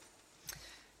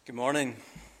Good morning.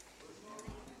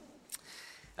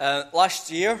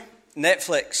 Last year,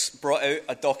 Netflix brought out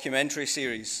a documentary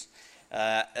series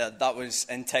that was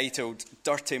entitled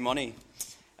Dirty Money.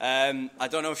 I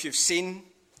don't know if you've seen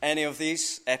any of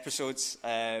these episodes,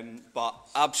 but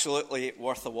absolutely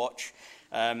worth a watch,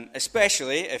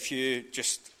 especially if you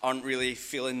just aren't really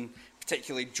feeling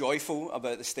particularly joyful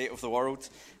about the state of the world.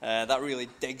 That really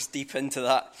digs deep into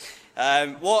that.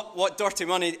 What Dirty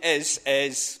Money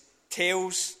is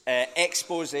tales,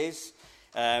 exposés,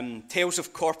 tales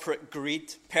of corporate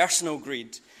greed, personal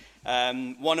greed.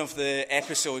 One of the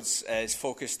episodes is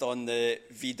focused on the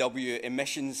VW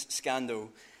emissions scandal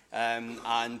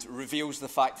and reveals the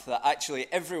fact that actually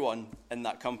everyone in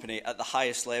that company at the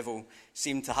highest level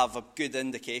seemed to have a good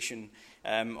indication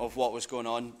of what was going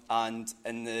on, and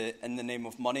in the name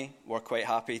of money, we're quite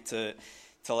happy to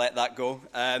let that go.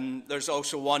 There's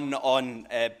also one on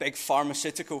big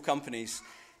pharmaceutical companies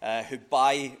who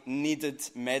buy needed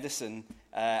medicine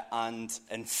and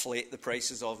inflate the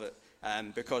prices of it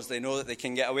because they know that they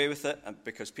can get away with it and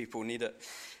because people need it.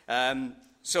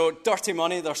 So Dirty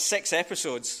Money, there's 6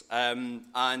 episodes,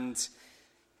 and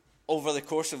over the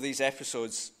course of these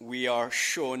episodes, we are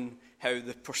shown how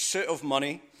the pursuit of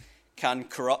money can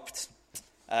corrupt,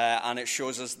 and it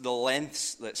shows us the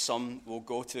lengths that some will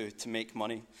go to make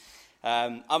money.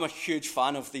 I'm a huge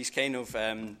fan of these kind of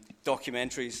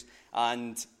documentaries,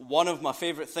 and one of my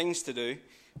favourite things to do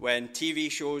when TV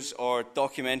shows or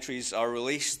documentaries are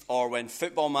released, or when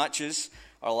football matches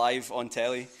are live on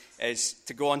telly, is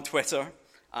to go on Twitter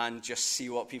and just see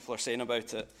what people are saying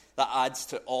about it. That adds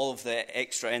to all of the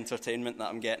extra entertainment that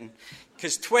I'm getting.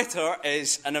 Because Twitter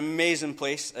is an amazing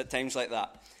place at times like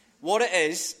that. What it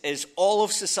is all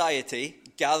of society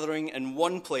gathering in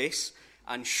one place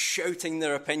and shouting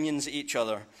their opinions at each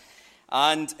other.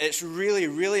 And it's really,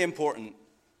 really important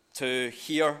to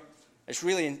hear. It's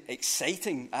really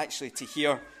exciting, actually, to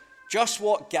hear just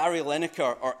what Gary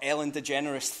Lineker or Ellen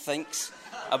DeGeneres thinks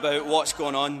about what's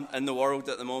going on in the world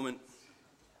at the moment.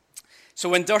 So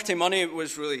when Dirty Money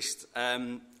was released,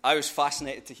 I was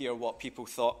fascinated to hear what people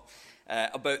thought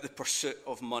about the pursuit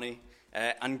of money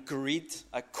and greed,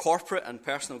 corporate and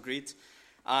personal greed,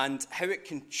 and how it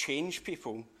can change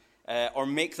people or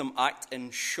make them act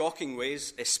in shocking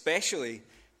ways, especially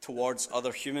towards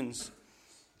other humans.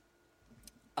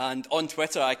 And on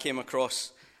Twitter, I came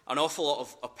across an awful lot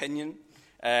of opinion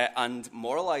and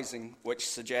moralizing, which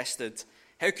suggested,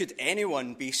 how could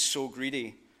anyone be so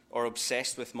greedy or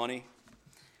obsessed with money?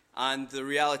 And the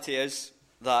reality is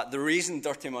that the reason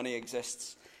Dirty Money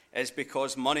exists is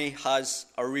because money has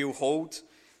a real hold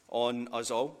on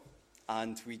us all,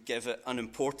 and we give it an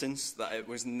importance that it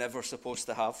was never supposed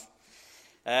to have.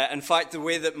 In fact, the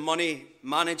way that money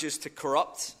manages to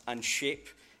corrupt and shape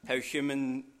how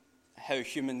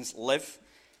humans live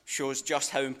shows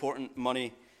just how important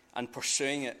money and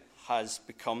pursuing it has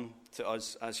become to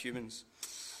us as humans.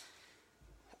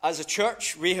 As a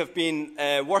church, we have been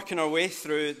working our way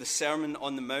through the Sermon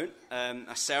on the Mount,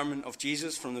 a sermon of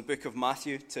Jesus from the book of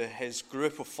Matthew to his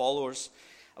group of followers,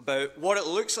 about what it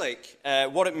looks like,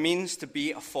 what it means to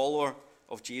be a follower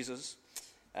of Jesus.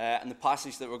 And the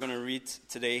passage that we're going to read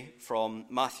today from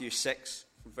Matthew 6,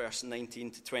 verse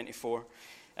 19 to 24,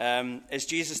 is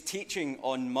Jesus teaching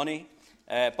on money,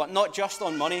 but not just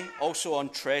on money, also on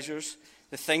treasures,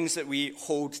 the things that we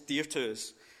hold dear to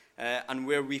us, and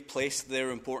where we place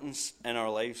their importance in our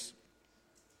lives.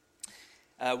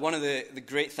 One of the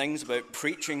great things about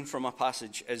preaching from a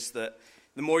passage is that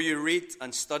the more you read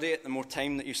and study it, the more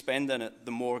time that you spend in it,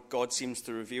 the more God seems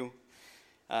to reveal.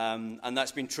 And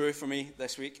that's been true for me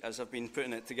this week as I've been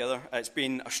putting it together. It's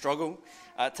been a struggle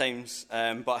at times,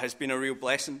 but has been a real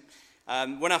blessing.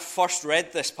 When I first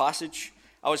read this passage,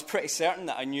 I was pretty certain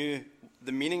that I knew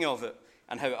the meaning of it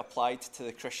and how it applied to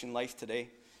the Christian life today.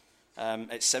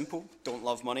 It's simple. Don't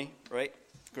love money, right?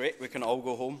 Great, we can all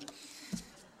go home.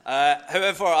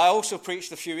 However, I also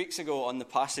preached a few weeks ago on the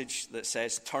passage that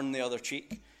says, turn the other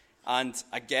cheek. And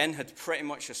again, had pretty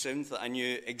much assumed that I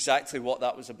knew exactly what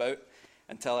that was about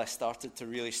until I started to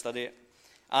really study it.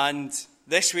 And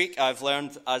this week, I've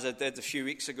learned, as I did a few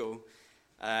weeks ago,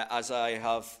 as I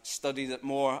have studied it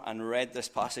more and read this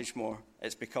passage more,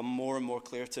 it's become more and more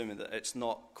clear to me that it's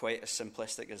not quite as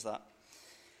simplistic as that.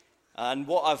 And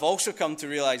what I've also come to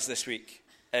realize this week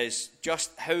is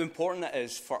just how important it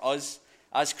is for us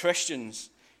as Christians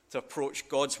to approach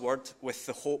God's word with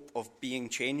the hope of being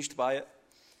changed by it.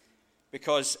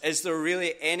 Because is there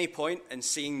really any point in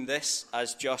seeing this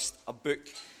as just a book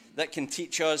that can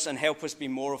teach us and help us be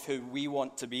more of who we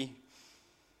want to be?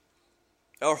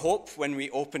 Our hope when we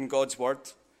open God's word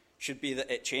should be that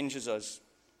it changes us.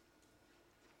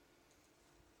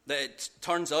 that it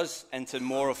turns us into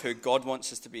more of who God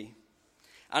wants us to be.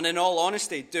 And in all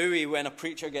honesty, do we, when a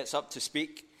preacher gets up to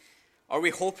speak, are we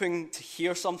hoping to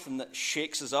hear something that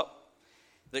shakes us up,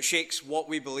 that shakes what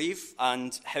we believe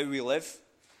and how we live,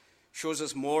 shows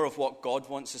us more of what God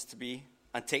wants us to be,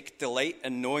 and take delight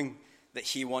in knowing that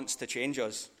he wants to change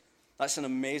us? That's an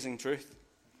amazing truth,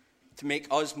 to make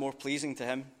us more pleasing to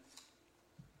him.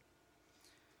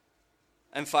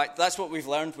 In fact, that's what we've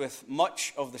learned with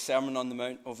much of the Sermon on the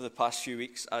Mount over the past few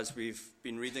weeks as we've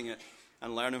been reading it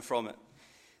and learning from it.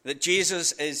 That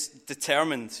Jesus is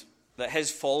determined that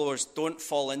his followers don't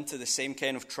fall into the same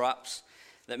kind of traps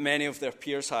that many of their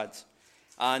peers had,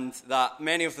 and that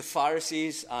many of the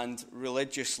Pharisees and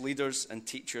religious leaders and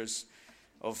teachers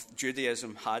of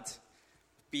Judaism had,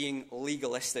 being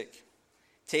legalistic,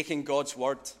 taking God's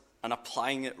word and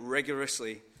applying it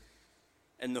rigorously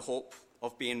in the hope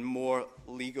of being more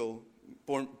legal,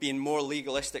 being more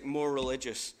legalistic, more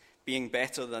religious, being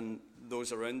better than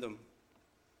those around them.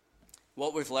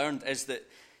 What we've learned is that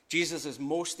Jesus is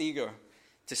most eager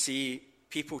to see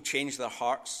people change their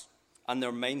hearts and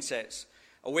their mindsets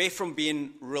away from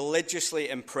being religiously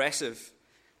impressive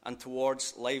and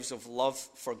towards lives of love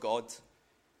for God,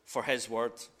 for his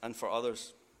word, and for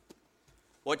others.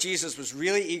 What Jesus was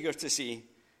really eager to see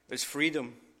was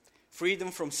freedom. Freedom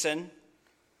from sin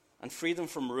and freedom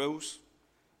from rules,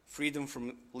 freedom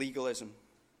from legalism.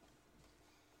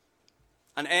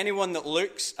 And anyone that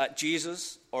looks at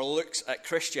Jesus or looks at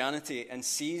Christianity and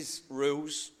sees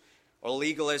rules or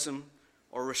legalism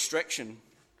or restriction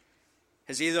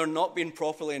has either not been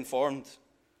properly informed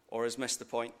or has missed the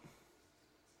point.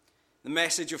 The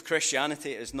message of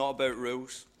Christianity is not about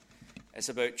rules. It's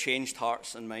about changed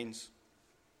hearts and minds.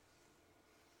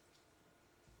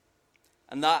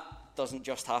 And that doesn't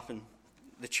just happen.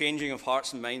 The changing of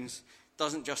hearts and minds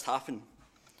doesn't just happen.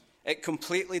 It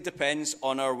completely depends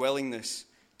on our willingness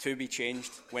to be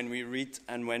changed when we read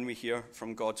and when we hear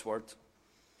from God's word.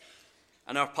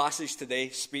 And our passage today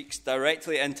speaks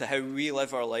directly into how we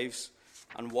live our lives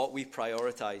and what we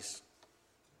prioritize.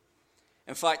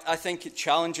 In fact, I think it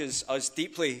challenges us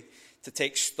deeply to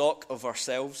take stock of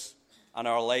ourselves and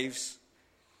our lives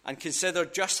and consider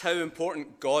just how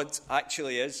important God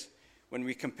actually is when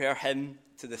we compare him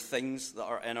to the things that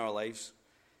are in our lives,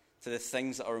 to the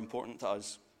things that are important to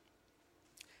us.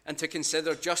 And to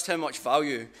consider just how much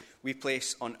value we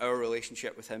place on our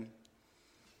relationship with him.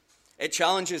 It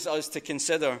challenges us to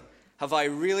consider, have I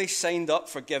really signed up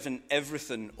for giving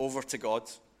everything over to God?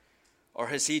 Or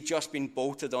has he just been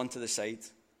bolted onto the side?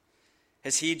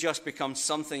 Has he just become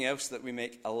something else that we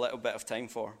make a little bit of time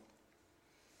for?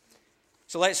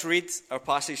 So let's read our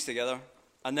passage together,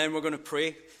 and then we're going to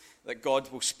pray that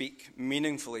God will speak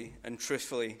meaningfully and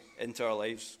truthfully into our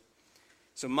lives.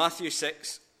 So Matthew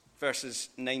 6, verses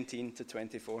 19 to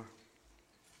 24.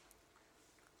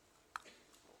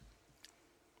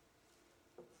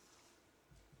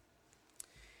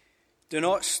 Do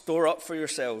not store up for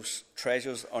yourselves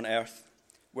treasures on earth,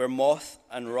 where moth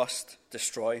and rust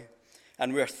destroy,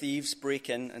 and where thieves break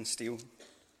in and steal.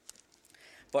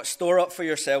 But store up for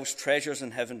yourselves treasures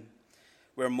in heaven,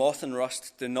 where moth and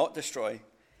rust do not destroy,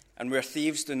 and where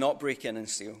thieves do not break in and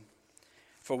steal.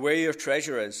 For where your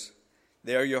treasure is,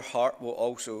 there your heart will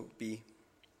also be.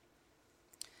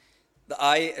 The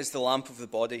eye is the lamp of the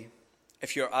body.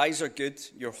 If your eyes are good,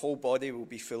 your whole body will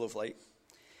be full of light.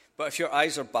 But if your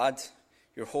eyes are bad,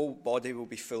 your whole body will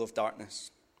be full of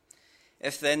darkness.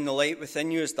 If then the light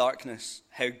within you is darkness,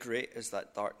 how great is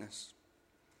that darkness?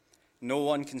 No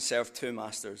one can serve two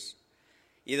masters.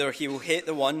 Either he will hate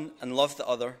the one and love the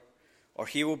other, or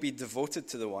he will be devoted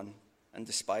to the one and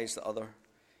despise the other.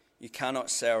 You cannot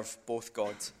serve both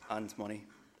God and money.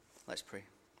 Let's pray.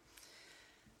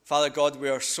 Father God, we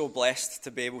are so blessed to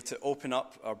be able to open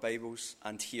up our Bibles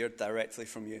and hear directly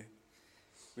from you.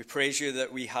 We praise you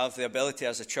that we have the ability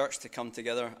as a church to come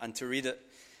together and to read it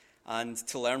and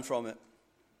to learn from it.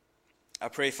 I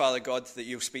pray, Father God, that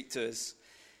you'll speak to us,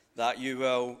 that you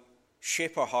will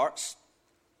shape our hearts.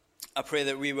 I pray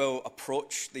that we will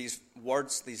approach these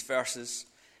words, these verses,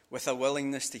 with a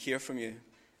willingness to hear from you,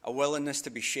 a willingness to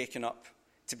be shaken up,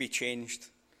 to be changed,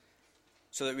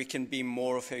 so that we can be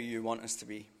more of who you want us to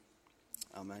be.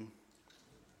 Amen.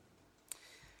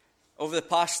 Over the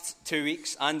past 2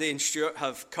 weeks, Andy and Stuart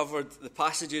have covered the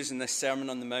passages in this Sermon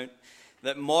on the Mount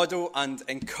that model and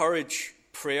encourage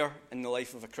prayer in the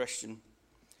life of a Christian.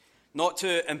 Not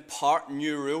to impart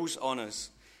new rules on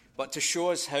us, but to show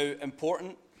us how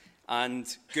important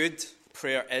and good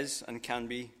prayer is and can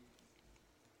be.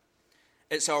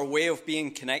 It's our way of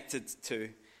being connected to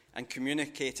and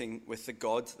communicating with the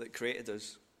God that created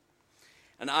us.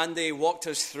 And Andy walked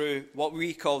us through what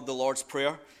we called the Lord's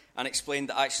Prayer and explained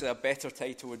that actually a better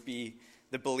title would be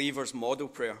the Believer's Model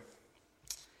Prayer.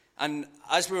 And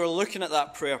as we were looking at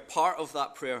that prayer, part of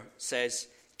that prayer says,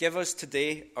 "Give us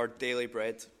today our daily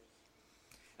bread."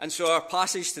 And so our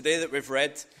passage today that we've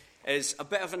read is a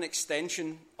bit of an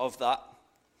extension of that.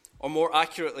 Or more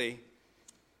accurately,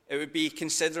 it would be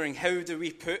considering how do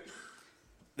we put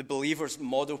the believer's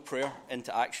model prayer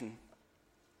into action.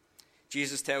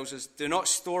 Jesus tells us, "Do not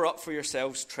store up for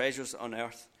yourselves treasures on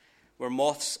earth, where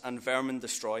moths and vermin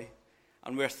destroy,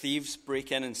 and where thieves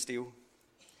break in and steal.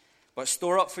 But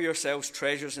store up for yourselves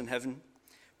treasures in heaven,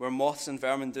 where moths and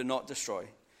vermin do not destroy,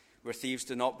 where thieves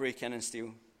do not break in and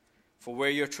steal. For where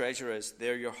your treasure is,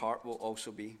 there your heart will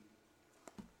also be."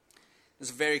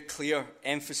 There's a very clear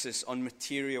emphasis on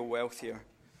material wealth here.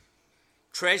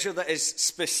 Treasure that is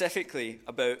specifically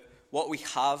about what we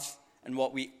have and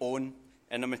what we own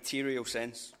in a material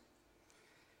sense.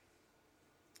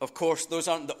 Of course, those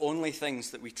aren't the only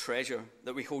things that we treasure,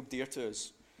 that we hold dear to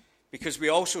us, because we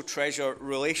also treasure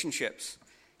relationships,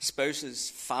 spouses,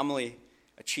 family,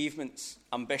 achievements,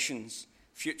 ambitions,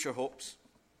 future hopes.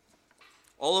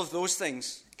 All of those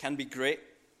things can be great,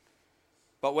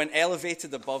 but when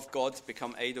elevated above God,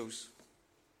 become idols.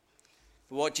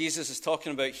 But what Jesus is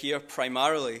talking about here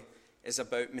primarily is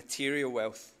about material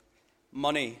wealth,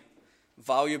 money,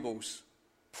 valuables,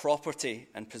 property,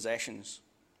 and possessions.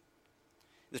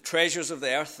 The treasures of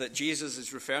the earth that Jesus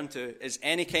is referring to is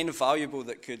any kind of valuable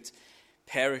that could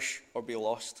perish or be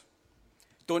lost.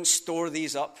 Don't store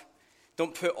these up.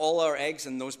 Don't put all our eggs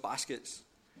in those baskets.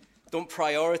 Don't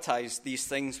prioritize these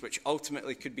things which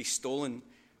ultimately could be stolen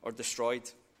or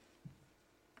destroyed.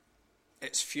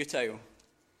 It's futile.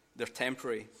 They're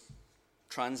temporary,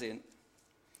 transient.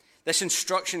 This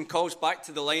instruction calls back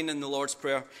to the line in the Lord's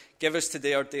Prayer, "Give us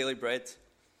today our daily bread."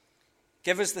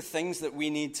 Give us the things that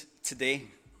we need today.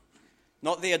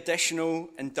 Not the additional,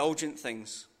 indulgent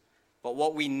things, but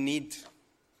what we need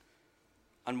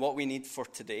and what we need for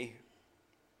today.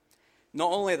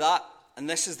 Not only that, and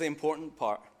this is the important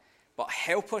part, but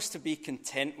help us to be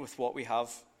content with what we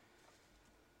have.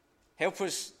 Help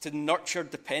us to nurture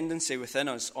dependency within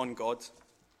us on God.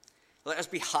 Let us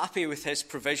be happy with his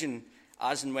provision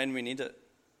as and when we need it.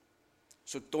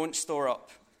 So don't store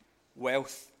up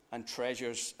wealth and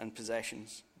treasures and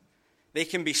possessions. They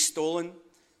can be stolen.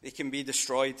 They can be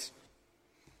destroyed.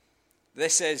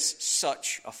 This is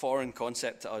such a foreign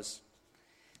concept to us.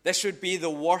 This would be the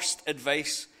worst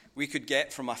advice we could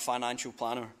get from a financial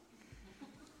planner.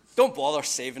 Don't bother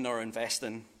saving or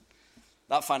investing.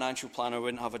 That financial planner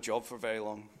wouldn't have a job for very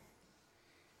long.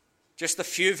 Just a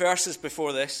few verses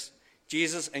before this,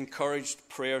 Jesus encouraged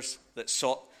prayers that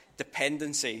sought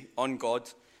dependency on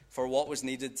God for what was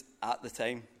needed at the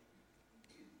time.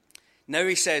 Now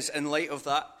he says, in light of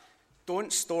that,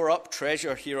 don't store up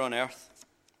treasure here on earth.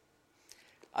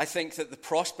 I think that the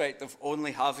prospect of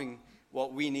only having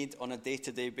what we need on a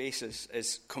day-to-day basis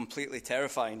is completely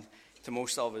terrifying to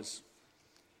most of us.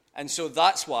 And so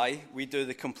that's why we do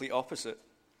the complete opposite.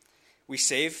 We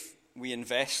save, we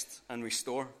invest, and we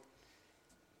store.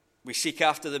 We seek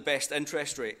after the best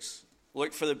interest rates,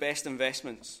 look for the best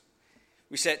investments.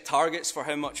 We set targets for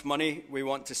how much money we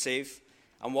want to save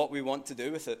and what we want to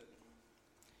do with it.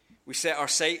 We set our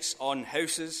sights on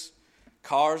houses,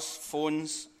 cars,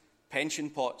 phones, pension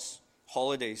pots,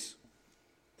 holidays.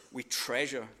 We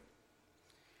treasure.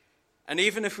 And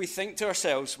even if we think to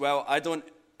ourselves, well, I don't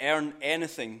earn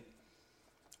anything,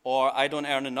 or I don't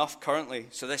earn enough currently,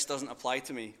 so this doesn't apply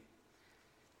to me.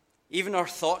 Even our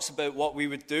thoughts about what we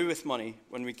would do with money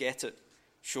when we get it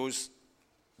shows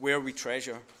where we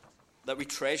treasure, that we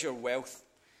treasure wealth.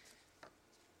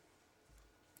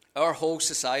 Our whole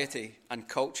society and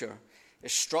culture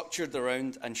is structured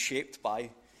around and shaped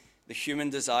by the human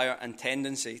desire and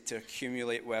tendency to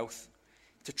accumulate wealth,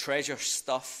 to treasure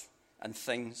stuff and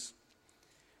things.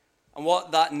 And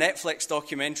what that Netflix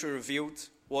documentary revealed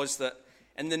was that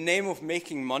in the name of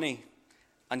making money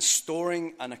and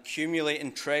storing and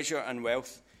accumulating treasure and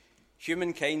wealth,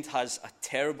 humankind has a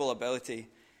terrible ability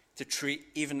to treat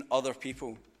even other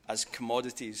people as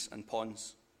commodities and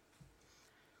pawns.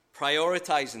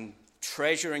 Prioritizing,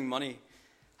 treasuring money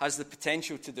has the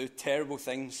potential to do terrible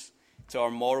things to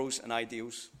our morals and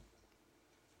ideals.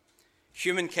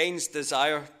 Humankind's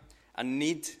desire and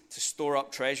need to store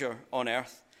up treasure on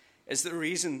earth is the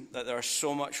reason that there is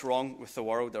so much wrong with the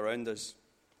world around us.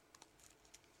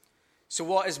 So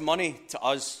what is money to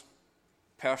us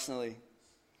personally?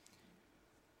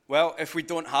 Well, if we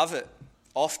don't have it,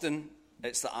 often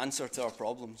it's the answer to our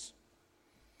problems.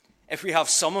 If we have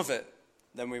some of it,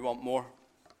 then we want more.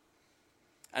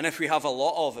 And if we have a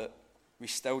lot of it, we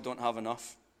still don't have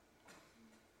enough.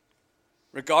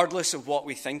 Regardless of what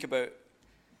we think about,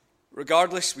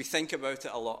 we think about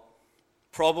it a lot.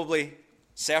 Probably,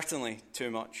 certainly, too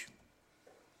much.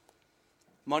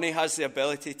 Money has the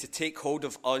ability to take hold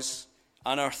of us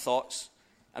and our thoughts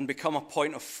and become a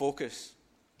point of focus.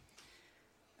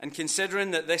 And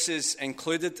considering that this is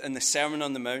included in the Sermon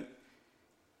on the Mount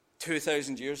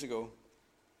 2,000 years ago,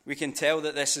 we can tell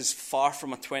that this is far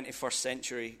from a 21st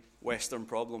century Western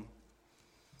problem.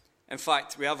 In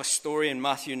fact, we have a story in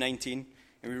Matthew 19,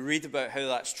 and we read about how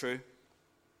that's true.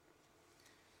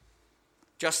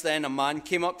 Just then, a man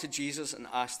came up to Jesus and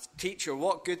asked, "Teacher,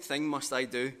 what good thing must I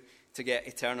do to get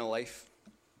eternal life?"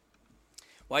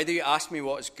 "Why do you ask me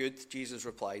what is good?" Jesus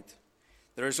replied.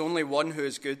 "There is only one who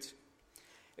is good.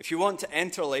 If you want to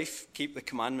enter life, keep the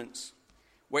commandments."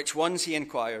 "Which ones?" he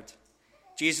inquired.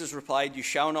 Jesus replied, "You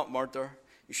shall not murder,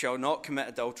 you shall not commit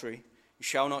adultery, you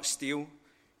shall not steal,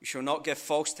 you shall not give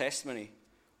false testimony,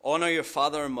 honor your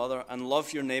father and mother, and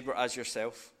love your neighbor as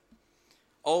yourself."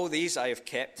 "All these I have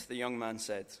kept," the young man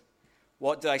said.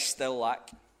 "What do I still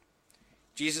lack?"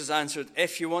 Jesus answered,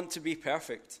 "If you want to be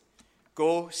perfect,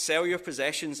 go sell your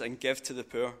possessions and give to the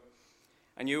poor,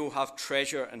 and you will have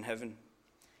treasure in heaven.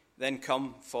 Then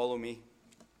come, follow me."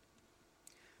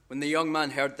 When the young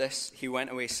man heard this, he went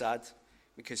away sad,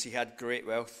 because he had great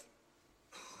wealth.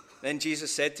 Then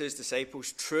Jesus said to his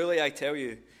disciples, "Truly I tell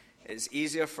you, it is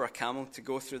easier for a camel to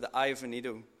go through the eye of a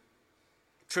needle.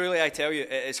 Truly I tell you,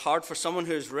 it is hard for someone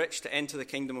who is rich to enter the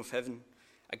kingdom of heaven.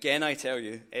 Again I tell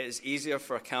you, it is easier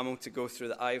for a camel to go through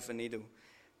the eye of a needle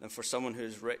than for someone who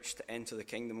is rich to enter the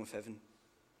kingdom of heaven."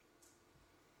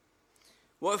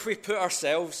 What if we put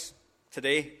ourselves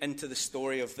today into the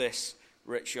story of this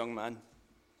rich young man?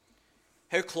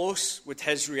 How close would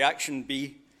his reaction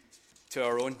be to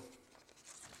our own?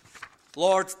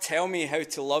 "Lord, tell me how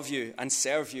to love you and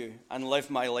serve you and live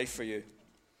my life for you."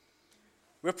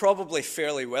 We're probably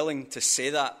fairly willing to say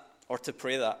that or to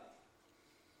pray that.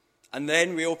 And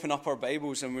then we open up our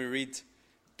Bibles and we read,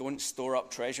 "Don't store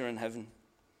up treasure in heaven.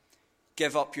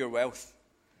 Give up your wealth.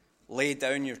 Lay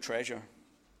down your treasure."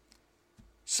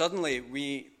 Suddenly,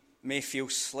 we may feel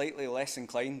slightly less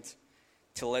inclined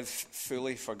to live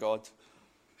fully for God.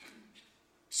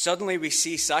 Suddenly, we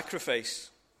see sacrifice,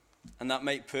 and that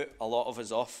might put a lot of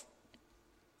us off.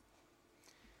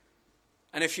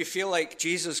 And if you feel like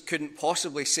Jesus couldn't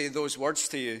possibly say those words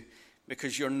to you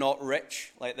because you're not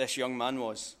rich like this young man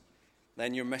was,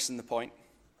 then you're missing the point.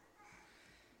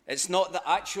 It's not the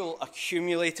actual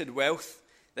accumulated wealth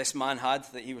this man had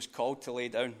that he was called to lay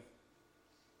down.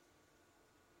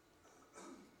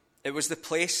 It was the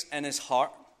place in his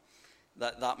heart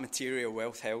that material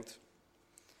wealth held.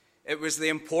 It was the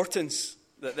importance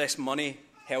that this money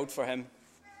held for him.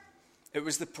 It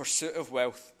was the pursuit of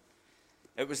wealth.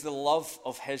 It was the love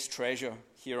of his treasure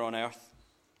here on earth.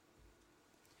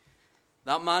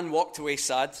 That man walked away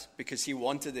sad because he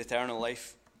wanted eternal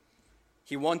life.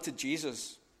 He wanted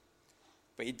Jesus,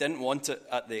 but he didn't want it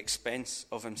at the expense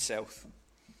of himself.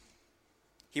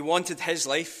 He wanted his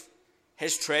life,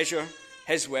 his treasure,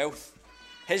 his wealth,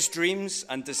 his dreams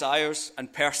and desires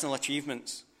and personal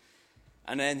achievements.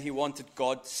 And then he wanted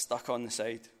God stuck on the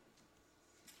side.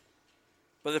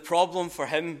 But the problem for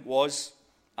him was,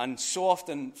 and so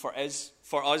often for us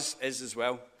is as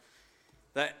well,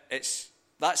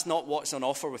 that's not what's on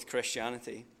offer with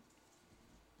Christianity.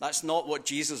 That's not what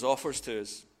Jesus offers to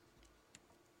us.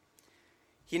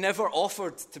 He never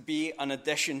offered to be an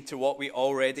addition to what we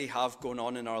already have going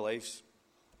on in our lives.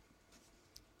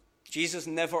 Jesus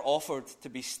never offered to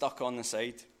be stuck on the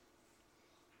side.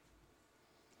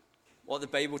 What the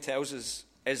Bible tells us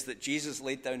is that Jesus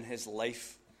laid down his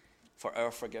life for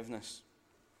our forgiveness.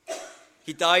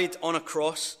 He died on a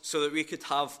cross so that we could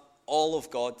have all of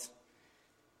God,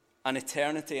 an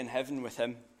eternity in heaven with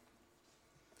him.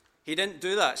 He didn't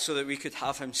do that so that we could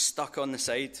have him stuck on the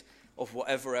side of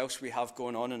whatever else we have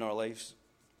going on in our lives.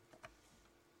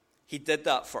 He did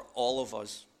that for all of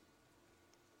us,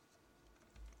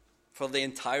 for the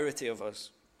entirety of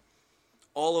us,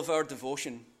 all of our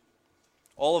devotion,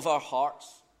 all of our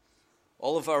hearts,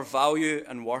 all of our value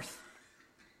and worth.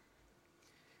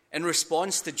 In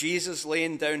response to Jesus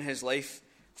laying down his life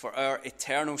for our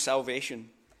eternal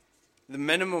salvation, the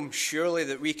minimum surely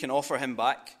that we can offer him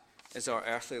back is our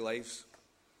earthly lives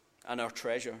and our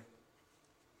treasure.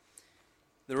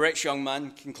 The rich young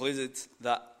man concluded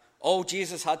that all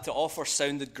Jesus had to offer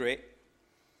sounded great,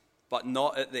 but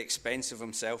not at the expense of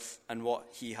himself and what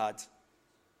he had.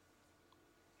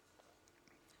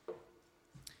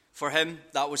 For him,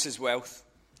 that was his wealth,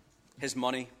 his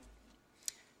money.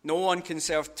 No one can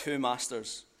serve two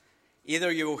masters. Either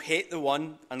you will hate the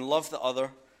one and love the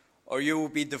other, or you will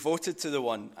be devoted to the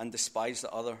one and despise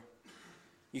the other.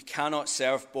 You cannot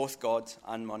serve both God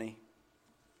and money.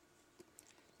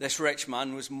 This rich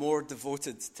man was more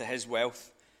devoted to his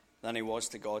wealth than he was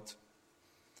to God.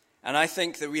 And I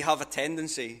think that we have a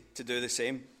tendency to do the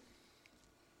same.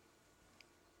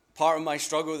 Part of my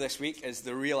struggle this week is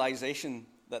the realization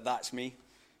that that's me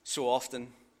so often.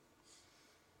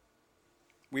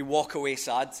 We walk away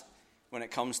sad when it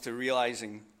comes to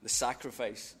realizing the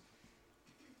sacrifice,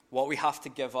 what we have to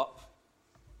give up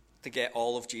to get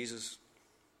all of Jesus.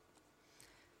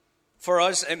 For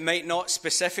us, it might not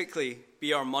specifically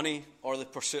be our money or the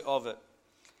pursuit of it.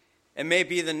 It may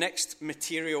be the next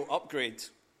material upgrade,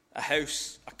 a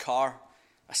house, a car,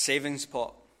 a savings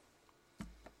pot.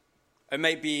 It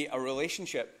might be a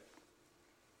relationship,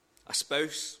 a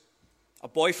spouse, a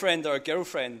boyfriend or a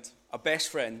girlfriend, a best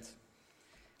friend,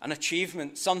 an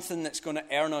achievement, something that's going to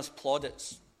earn us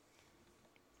plaudits.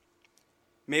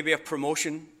 Maybe a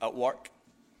promotion at work,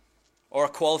 or a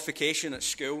qualification at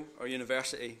school or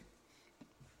university.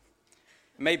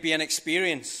 It might be an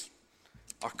experience,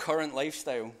 our current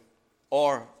lifestyle,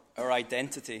 or our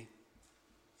identity.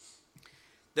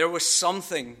 There was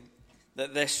something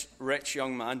that this rich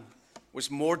young man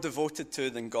was more devoted to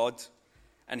than God,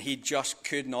 and he just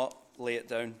could not lay it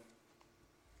down.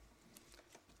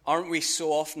 Aren't we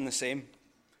so often the same?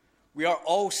 We are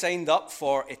all signed up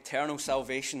for eternal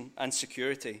salvation and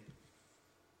security.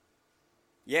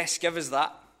 Yes, give us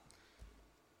that.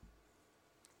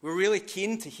 We're really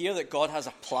keen to hear that God has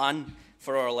a plan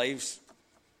for our lives.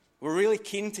 We're really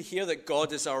keen to hear that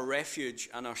God is our refuge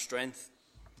and our strength,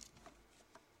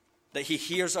 that he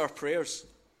hears our prayers.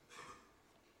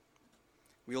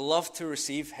 We love to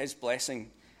receive his blessing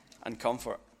and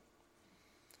comfort.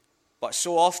 But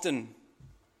so often,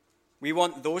 we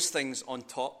want those things on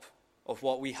top of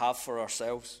what we have for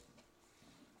ourselves.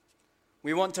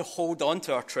 We want to hold on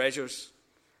to our treasures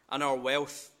and our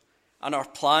wealth and our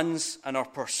plans and our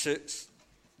pursuits,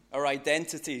 our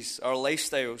identities, our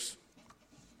lifestyles.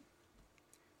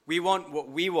 We want what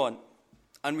we want,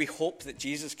 and we hope that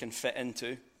Jesus can fit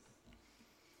into.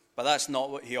 But that's not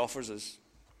what he offers us.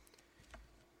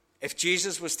 If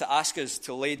Jesus was to ask us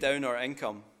to lay down our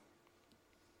income,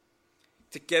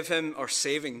 to give him our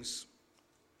savings,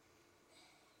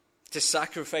 to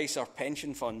sacrifice our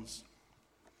pension funds,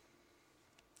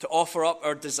 to offer up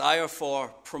our desire for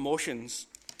promotions,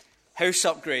 house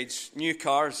upgrades, new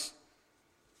cars,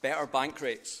 better bank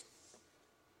rates,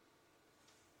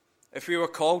 if we were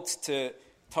called to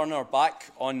turn our back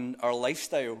on our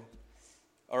lifestyle,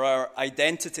 or our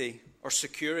identity, or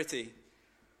security,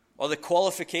 or the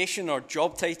qualification or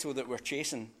job title that we're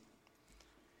chasing,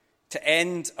 to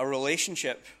end a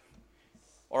relationship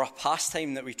or a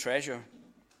pastime that we treasure,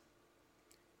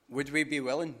 would we be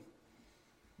willing?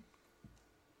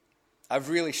 I've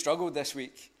really struggled this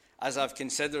week as I've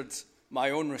considered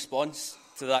my own response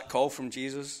to that call from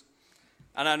Jesus.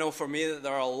 And I know for me that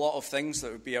there are a lot of things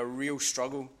that would be a real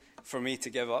struggle for me to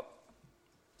give up.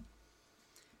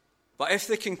 But if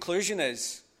the conclusion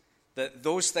is that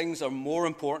those things are more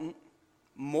important,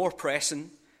 more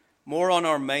pressing, more on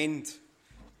our mind,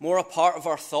 more a part of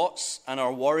our thoughts and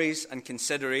our worries and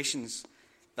considerations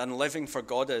than living for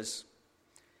God is,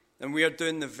 then we are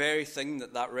doing the very thing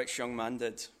that that rich young man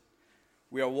did.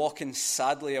 We are walking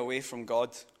sadly away from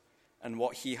God and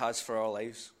what he has for our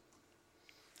lives.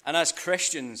 And as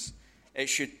Christians, it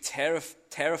should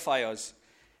terrify us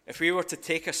if we were to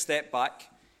take a step back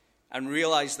and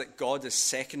realize that God is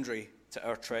secondary to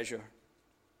our treasure.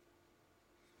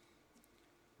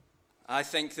 I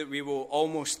think that we will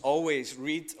almost always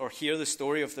read or hear the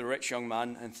story of the rich young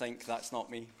man and think, that's not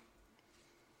me.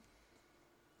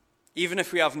 Even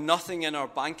if we have nothing in our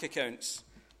bank accounts,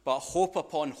 but hope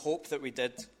upon hope that we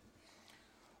did.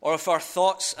 Or if our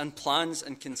thoughts and plans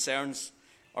and concerns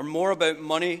are more about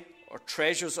money or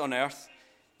treasures on earth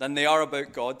than they are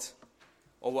about God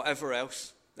or whatever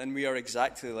else, then we are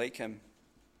exactly like him.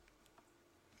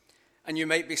 And you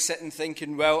might be sitting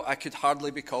thinking, well, I could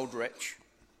hardly be called rich.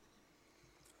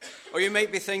 Or you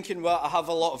might be thinking, well, I have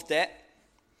a lot of debt,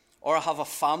 or I have a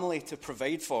family to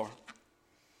provide for.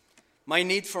 My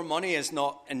need for money is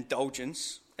not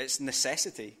indulgence, it's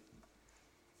necessity.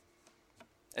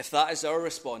 If that is our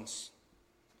response,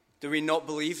 do we not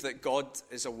believe that God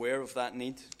is aware of that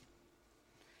need?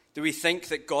 Do we think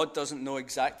that God doesn't know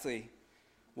exactly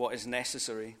what is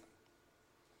necessary?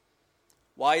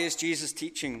 Why is Jesus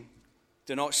teaching,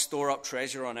 do not store up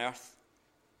treasure on earth?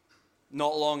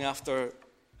 Not long after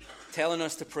telling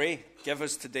us to pray, give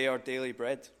us today our daily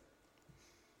bread.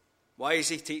 Why is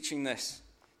he teaching this?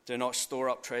 Do not store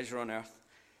up treasure on earth.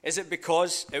 Is it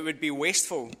because it would be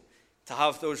wasteful to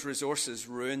have those resources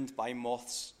ruined by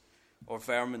moths or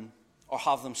vermin, or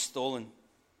have them stolen?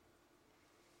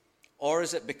 Or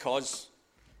is it because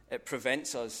it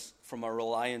prevents us from a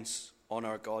reliance on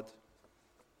our God?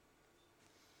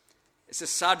 It's a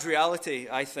sad reality,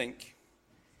 I think,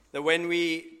 that when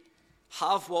we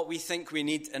have what we think we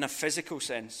need in a physical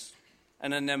sense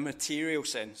and in a material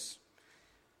sense,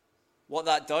 what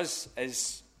that does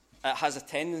is it has a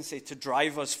tendency to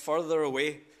drive us further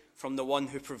away from the one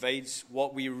who provides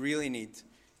what we really need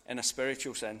in a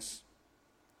spiritual sense.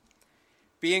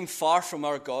 Being far from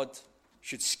our God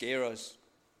should scare us.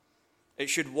 It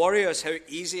should worry us how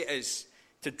easy it is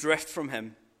to drift from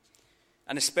him,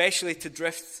 and especially to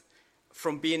drift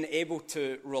from being able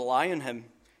to rely on him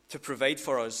to provide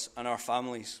for us and our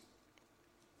families.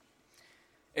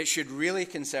 It should really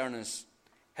concern us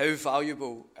how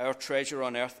valuable our treasure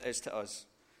on earth is to us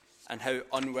and how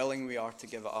unwilling we are to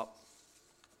give it up.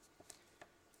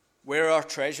 Where our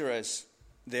treasure is,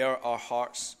 there our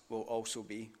hearts will also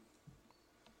be.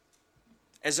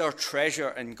 Is our treasure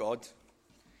in God?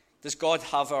 Does God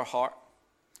have our heart?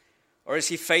 Or is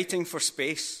he fighting for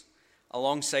space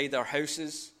alongside our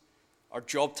houses, our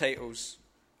job titles,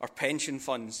 our pension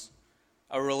funds,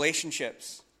 our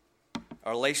relationships,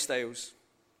 our lifestyles?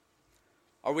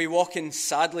 Are we walking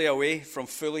sadly away from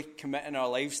fully committing our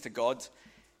lives to God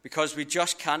because we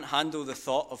just can't handle the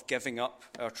thought of giving up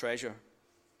our treasure?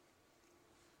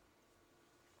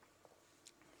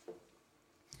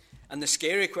 And the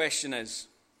scary question is,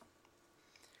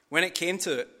 when it came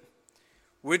to it,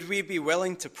 would we be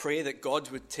willing to pray that God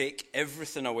would take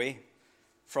everything away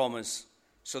from us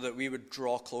so that we would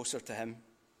draw closer to him?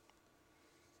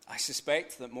 I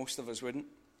suspect that most of us wouldn't.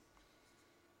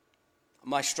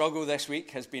 My struggle this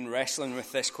week has been wrestling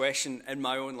with this question in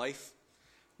my own life.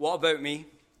 What about me?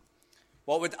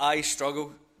 What would I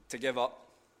struggle to give up?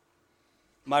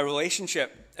 My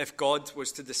relationship, if God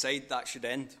was to decide that should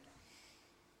end.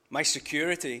 My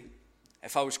security,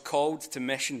 if I was called to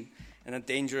mission in a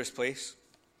dangerous place.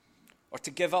 Or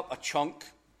to give up a chunk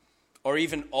or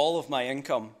even all of my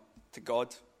income to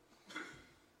God.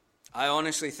 I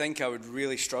honestly think I would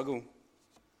really struggle.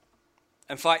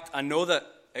 In fact, I know that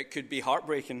it could be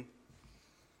heartbreaking.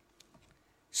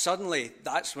 Suddenly,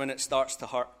 that's when it starts to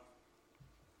hurt.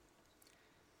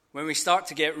 When we start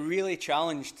to get really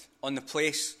challenged on the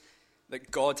place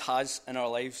that God has in our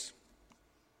lives.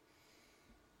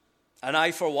 And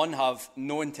I, for one, have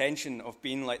no intention of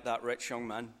being like that rich young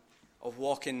man, of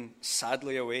walking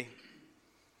sadly away.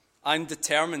 I'm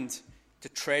determined to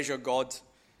treasure God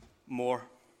more.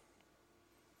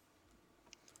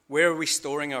 Where are we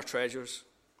storing our treasures?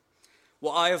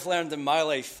 What I have learned in my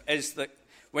life is that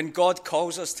when God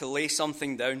calls us to lay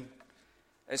something down,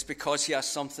 it's because he has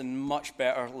something much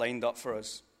better lined up for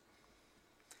us.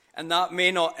 And that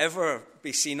may not ever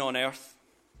be seen on earth,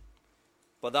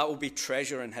 but that will be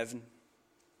treasure in heaven.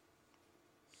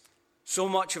 So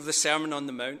much of the Sermon on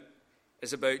the Mount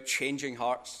is about changing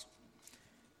hearts,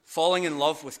 falling in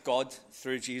love with God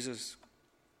through Jesus.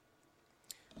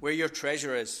 Where your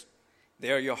treasure is,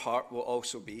 there your heart will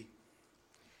also be.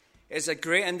 It's a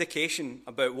great indication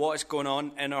about what is going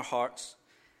on in our hearts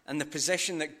and the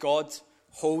position that God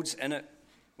holds in it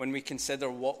when we consider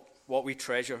what we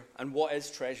treasure and what is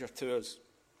treasure to us.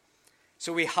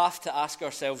 So we have to ask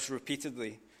ourselves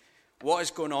repeatedly, what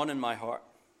is going on in my heart?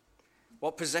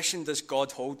 What position does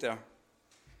God hold there?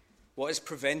 What is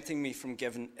preventing me from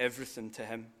giving everything to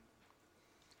him?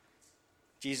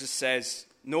 Jesus says,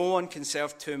 no one can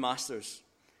serve two masters.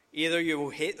 Either you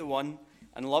will hate the one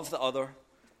and love the other,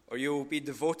 or you will be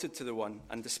devoted to the one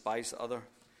and despise the other.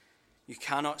 You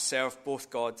cannot serve both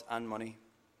God and money.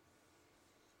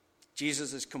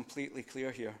 Jesus is completely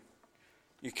clear here.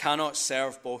 You cannot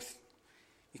serve both.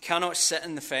 You cannot sit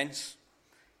in the fence.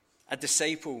 A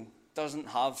disciple doesn't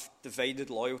have divided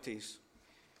loyalties.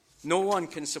 No one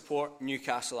can support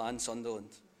Newcastle and Sunderland.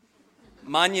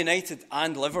 Man United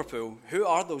and Liverpool, who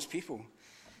are those people?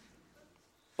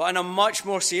 But in a much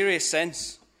more serious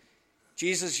sense,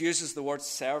 Jesus uses the words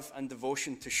serve and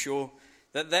devotion to show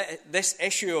that this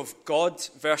issue of God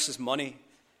versus money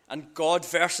and God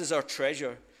versus our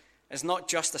treasure is not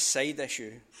just a side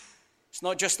issue. It's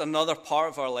not just another part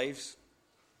of our lives.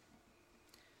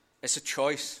 It's a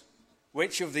choice.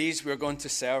 Which of these we're going to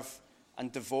serve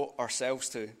and devote ourselves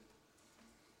to.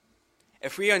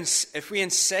 If we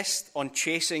insist on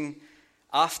chasing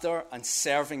after and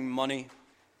serving money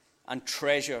and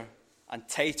treasure and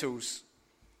titles,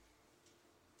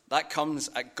 that comes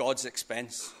at God's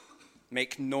expense.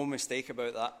 Make no mistake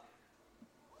about that.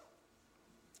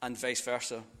 And vice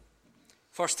versa.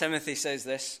 1 Timothy says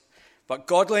this, But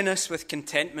godliness with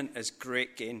contentment is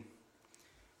great gain.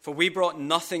 For we brought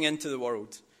nothing into the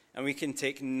world, and we can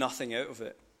take nothing out of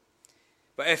it.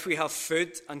 But if we have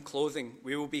food and clothing,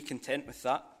 we will be content with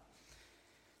that.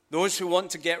 Those who want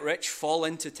to get rich fall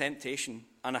into temptation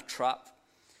and a trap,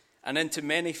 and into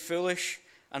many foolish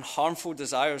and harmful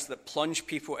desires that plunge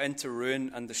people into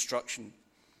ruin and destruction.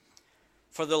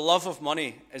 For the love of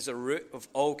money is the root of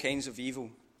all kinds of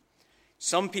evil.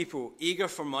 Some people, eager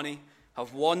for money,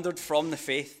 have wandered from the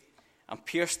faith and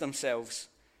pierced themselves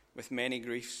with many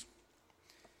griefs.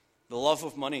 The love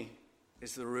of money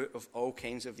is the root of all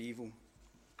kinds of evil.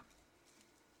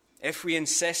 If we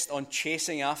insist on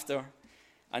chasing after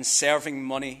and serving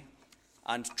money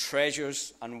and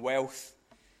treasures and wealth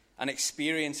and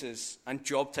experiences and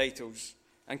job titles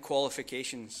and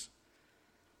qualifications,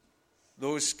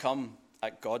 those come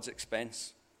at God's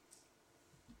expense.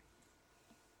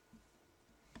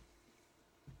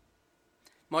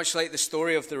 Much like the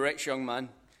story of the rich young man,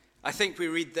 I think we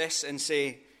read this and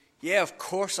say, yeah, of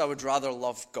course I would rather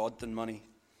love God than money.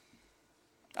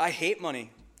 I hate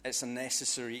money. It's a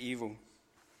necessary evil.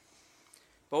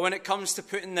 But when it comes to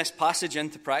putting this passage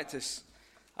into practice,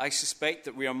 I suspect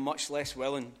that we are much less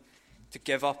willing to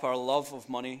give up our love of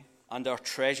money and our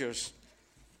treasures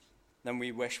than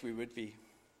we wish we would be.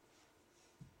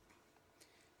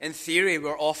 In theory,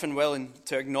 we're often willing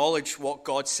to acknowledge what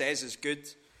God says is good,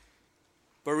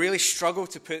 but really struggle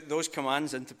to put those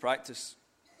commands into practice.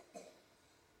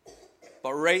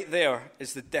 But right there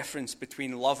is the difference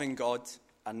between loving God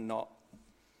and not.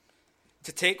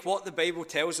 To take what the Bible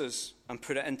tells us and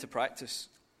put it into practice.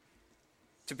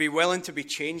 To be willing to be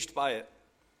changed by it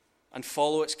and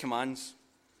follow its commands.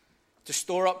 To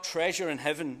store up treasure in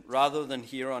heaven rather than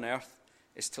here on earth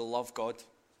is to love God.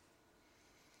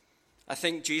 I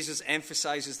think Jesus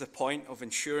emphasizes the point of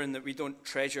ensuring that we don't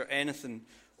treasure anything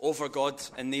over God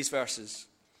in these verses.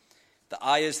 The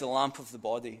eye is the lamp of the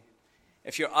body.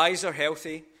 If your eyes are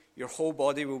healthy, your whole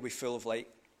body will be full of light.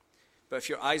 But if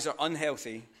your eyes are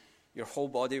unhealthy, your whole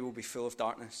body will be full of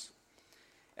darkness.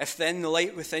 If then the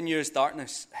light within you is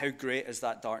darkness, how great is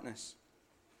that darkness?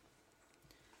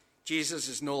 Jesus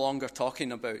is no longer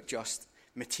talking about just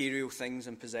material things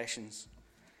and possessions,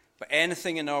 but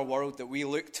anything in our world that we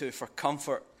look to for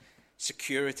comfort,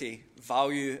 security,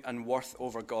 value, and worth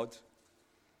over God.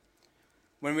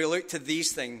 When we look to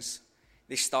these things,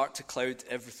 they start to cloud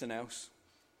everything else.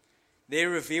 They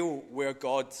reveal where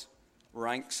God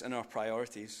ranks in our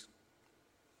priorities.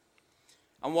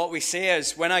 And what we say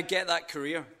is, when I get that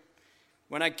career,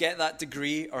 when I get that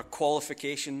degree or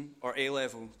qualification or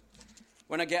A-level,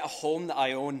 when I get a home that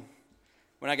I own,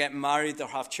 when I get married or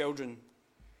have children,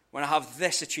 when I have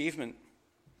this achievement,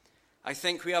 I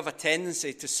think we have a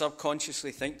tendency to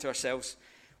subconsciously think to ourselves,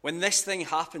 when this thing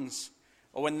happens,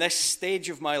 or when this stage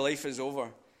of my life is over,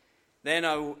 then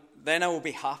I will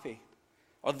be happy,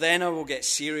 or then I will get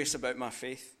serious about my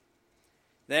faith.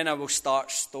 Then I will start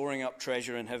storing up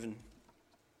treasure in heaven.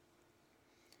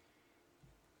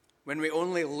 When we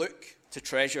only look to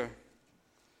treasure,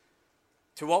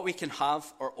 to what we can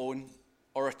have or own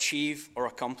or achieve or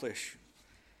accomplish,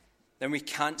 then we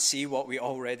can't see what we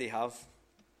already have,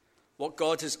 what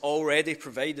God has already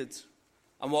provided,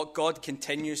 and what God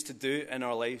continues to do in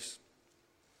our lives.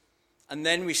 And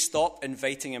then we stop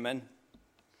inviting him in.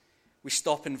 We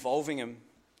stop involving him.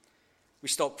 We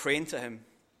stop praying to him.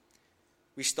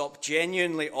 We stop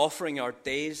genuinely offering our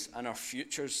days and our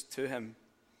futures to him.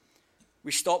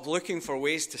 We stop looking for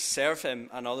ways to serve him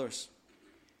and others.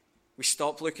 We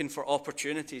stop looking for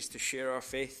opportunities to share our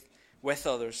faith with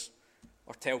others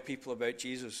or tell people about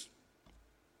Jesus.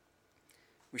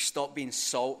 We stop being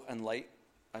salt and light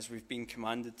as we've been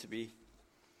commanded to be.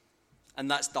 And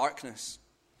that's darkness.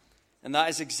 And that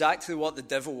is exactly what the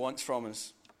devil wants from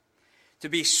us. To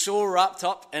be so wrapped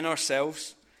up in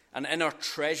ourselves and in our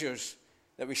treasures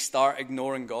that we start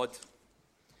ignoring God.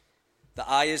 The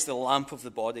eye is the lamp of the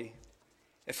body.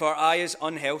 If our eye is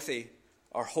unhealthy,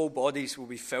 our whole bodies will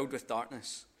be filled with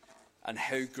darkness. And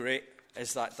how great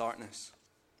is that darkness?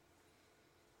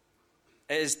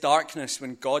 It is darkness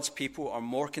when God's people are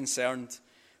more concerned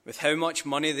with how much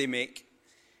money they make,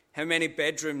 how many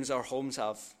bedrooms our homes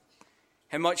have,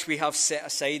 how much we have set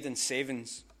aside in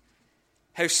savings,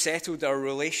 how settled our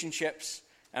relationships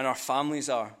and our families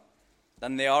are,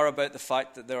 than they are about the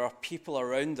fact that there are people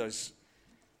around us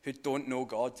who don't know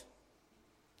God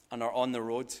and are on the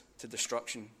road to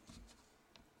destruction.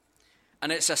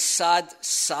 And it's a sad,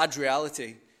 sad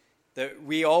reality that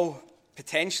we all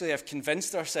potentially have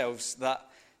convinced ourselves that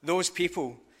those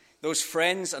people, those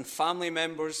friends and family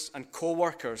members and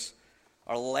co-workers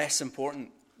are less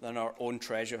important than our own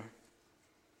treasure.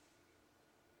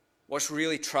 what's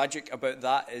really tragic about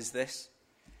that is this.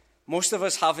 Most of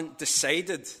us haven't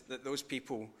decided that those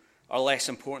people are less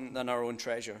important than our own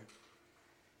treasure.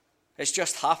 It's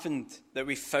just happened that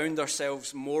we found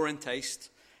ourselves more enticed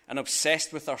and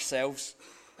obsessed with ourselves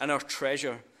and our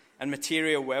treasure and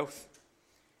material wealth,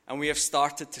 and we have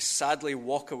started to sadly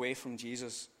walk away from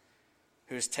Jesus,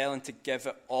 who is telling to give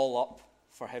it all up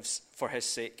for his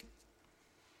sake.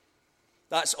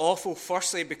 That's awful,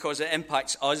 firstly, because it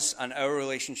impacts us and our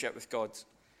relationship with God.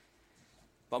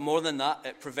 But more than that,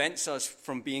 it prevents us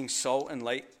from being salt and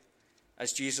light,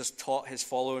 as Jesus taught his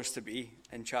followers to be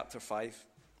in chapter 5.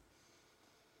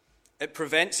 It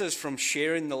prevents us from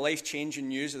sharing the life-changing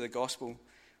news of the gospel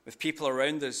with people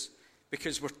around us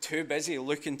because we're too busy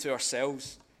looking to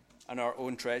ourselves and our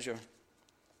own treasure.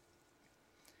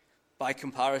 By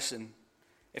comparison,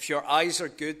 if your eyes are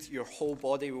good, your whole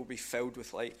body will be filled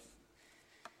with light.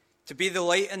 To be the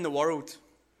light in the world,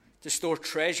 to store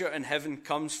treasure in heaven,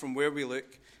 comes from where we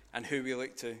look and who we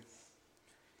look to.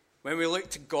 When we look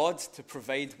to God to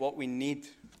provide what we need,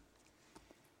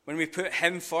 when we put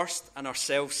him first and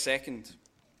ourselves second,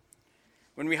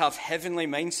 when we have heavenly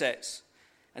mindsets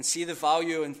and see the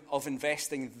value of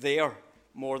investing there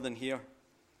more than here,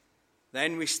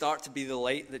 then we start to be the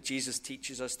light that Jesus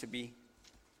teaches us to be.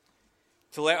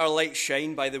 To let our light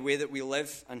shine by the way that we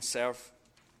live and serve.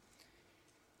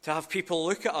 To have people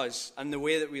look at us and the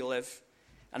way that we live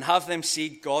and have them see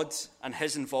God and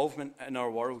his involvement in our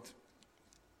world.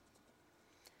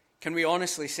 Can we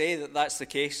honestly say that that's the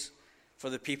case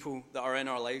for the people that are in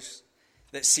our lives,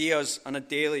 that see us on a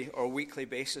daily or weekly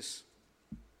basis?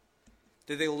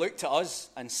 Do they look to us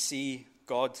and see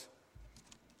God?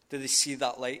 Do they see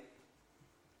that light?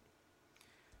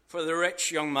 For the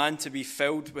rich young man to be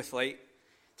filled with light,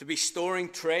 to be storing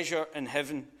treasure in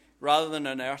heaven rather than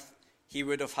on earth, he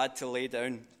would have had to lay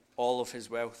down all of his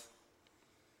wealth.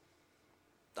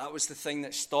 That was the thing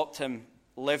that stopped him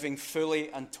living fully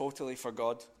and totally for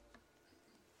God.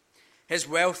 His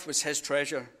wealth was his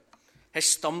treasure, his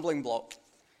stumbling block.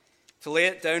 To lay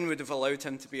it down would have allowed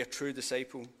him to be a true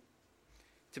disciple,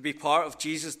 to be part of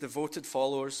Jesus' devoted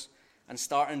followers and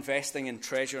start investing in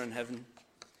treasure in heaven.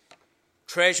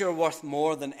 Treasure worth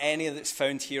more than any that's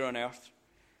found here on earth,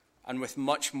 and with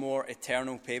much more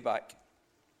eternal payback.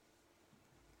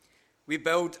 We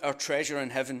build our treasure in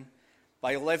heaven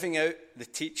by living out the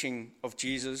teaching of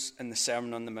Jesus in the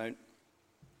Sermon on the Mount.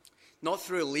 Not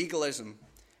through legalism,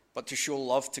 but to show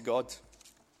love to God.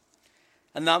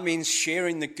 And that means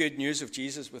sharing the good news of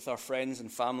Jesus with our friends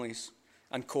and families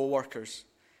and co-workers,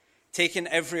 taking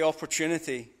every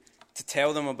opportunity to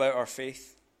tell them about our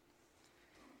faith,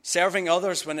 serving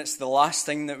others when it's the last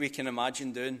thing that we can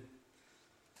imagine doing,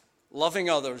 loving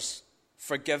others,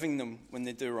 forgiving them when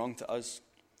they do wrong to us,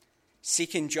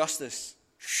 seeking justice,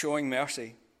 showing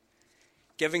mercy,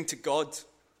 giving to God,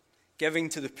 giving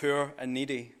to the poor and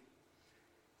needy,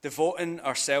 devoting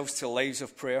ourselves to lives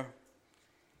of prayer,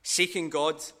 seeking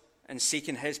God and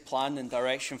seeking his plan and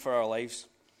direction for our lives,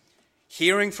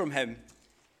 hearing from him,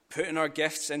 putting our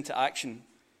gifts into action,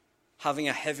 having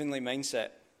a heavenly mindset,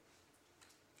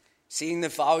 seeing the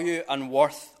value and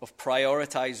worth of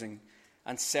prioritizing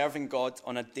and serving God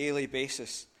on a daily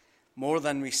basis more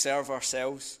than we serve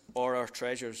ourselves or our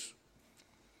treasures.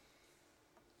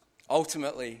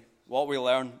 Ultimately, what we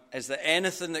learn is that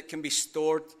anything that can be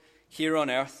stored here on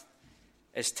earth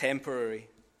is temporary.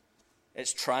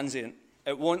 It's transient.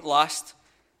 It won't last,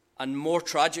 and more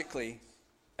tragically,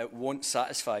 it won't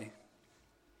satisfy.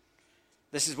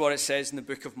 This is what it says in the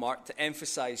book of Mark to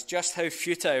emphasize just how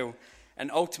futile and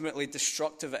ultimately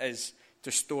destructive it is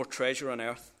to store treasure on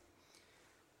earth.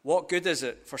 What good is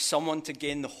it for someone to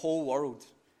gain the whole world,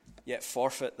 yet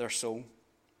forfeit their soul?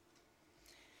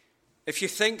 If you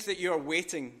think that you are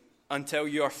waiting until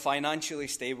you are financially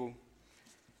stable,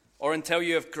 or until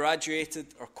you have graduated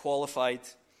or qualified,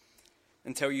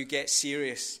 until you get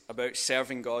serious about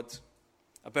serving God,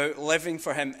 about living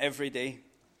for him every day,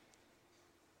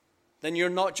 then you're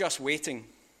not just waiting,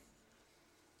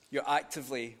 you're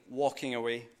actively walking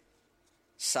away,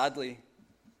 sadly,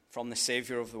 from the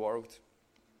Savior of the world.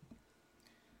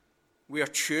 We are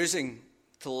choosing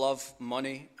to love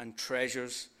money and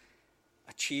treasures,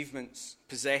 achievements,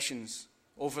 possessions,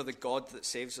 over the God that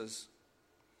saves us.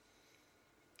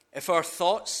 If our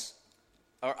thoughts,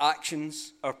 our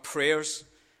actions, our prayers,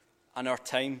 and our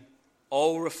time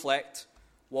all reflect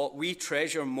what we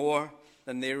treasure more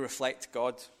than they reflect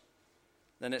God,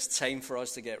 then it's time for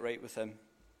us to get right with him,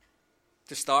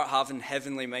 to start having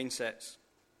heavenly mindsets.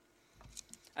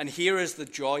 And here is the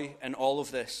joy in all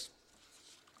of this.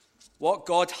 What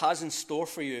God has in store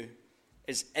for you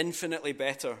is infinitely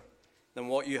better than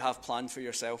what you have planned for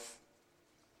yourself.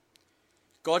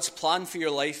 God's plan for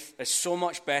your life is so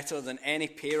much better than any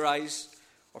pay rise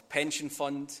or pension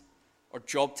fund or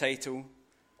job title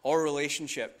or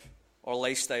relationship or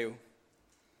lifestyle.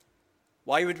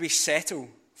 Why would we settle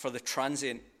for the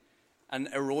transient and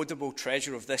erodable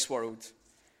treasure of this world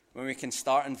when we can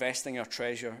start investing our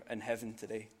treasure in heaven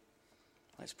today?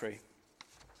 Let's pray.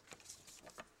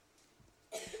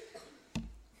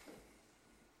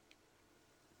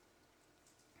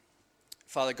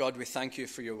 Father God, we thank you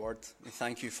for your word. We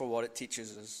thank you for what it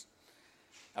teaches us.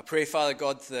 I pray, Father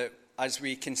God, that as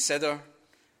we consider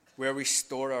where we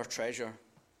store our treasure,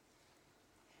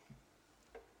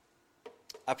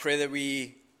 I pray that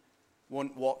we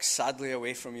won't walk sadly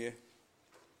away from you.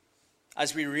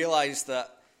 As we realize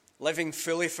that living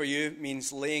fully for you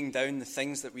means laying down the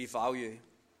things that we value,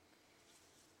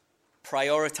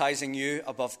 prioritizing you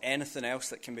above anything else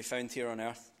that can be found here on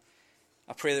earth.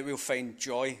 I pray that we'll find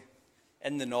joy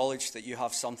in the knowledge that you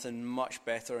have something much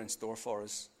better in store for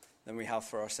us than we have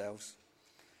for ourselves.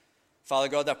 Father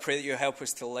God, I pray that you help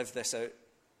us to live this out.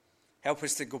 Help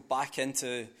us to go back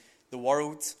into the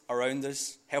world around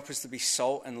us. Help us to be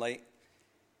salt and light.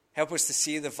 Help us to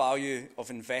see the value of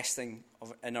investing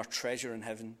in our treasure in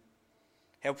heaven.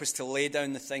 Help us to lay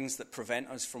down the things that prevent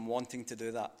us from wanting to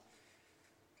do that.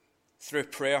 Through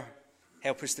prayer,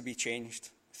 help us to be changed.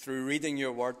 Through reading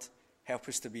your word, help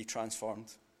us to be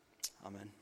transformed. Amen.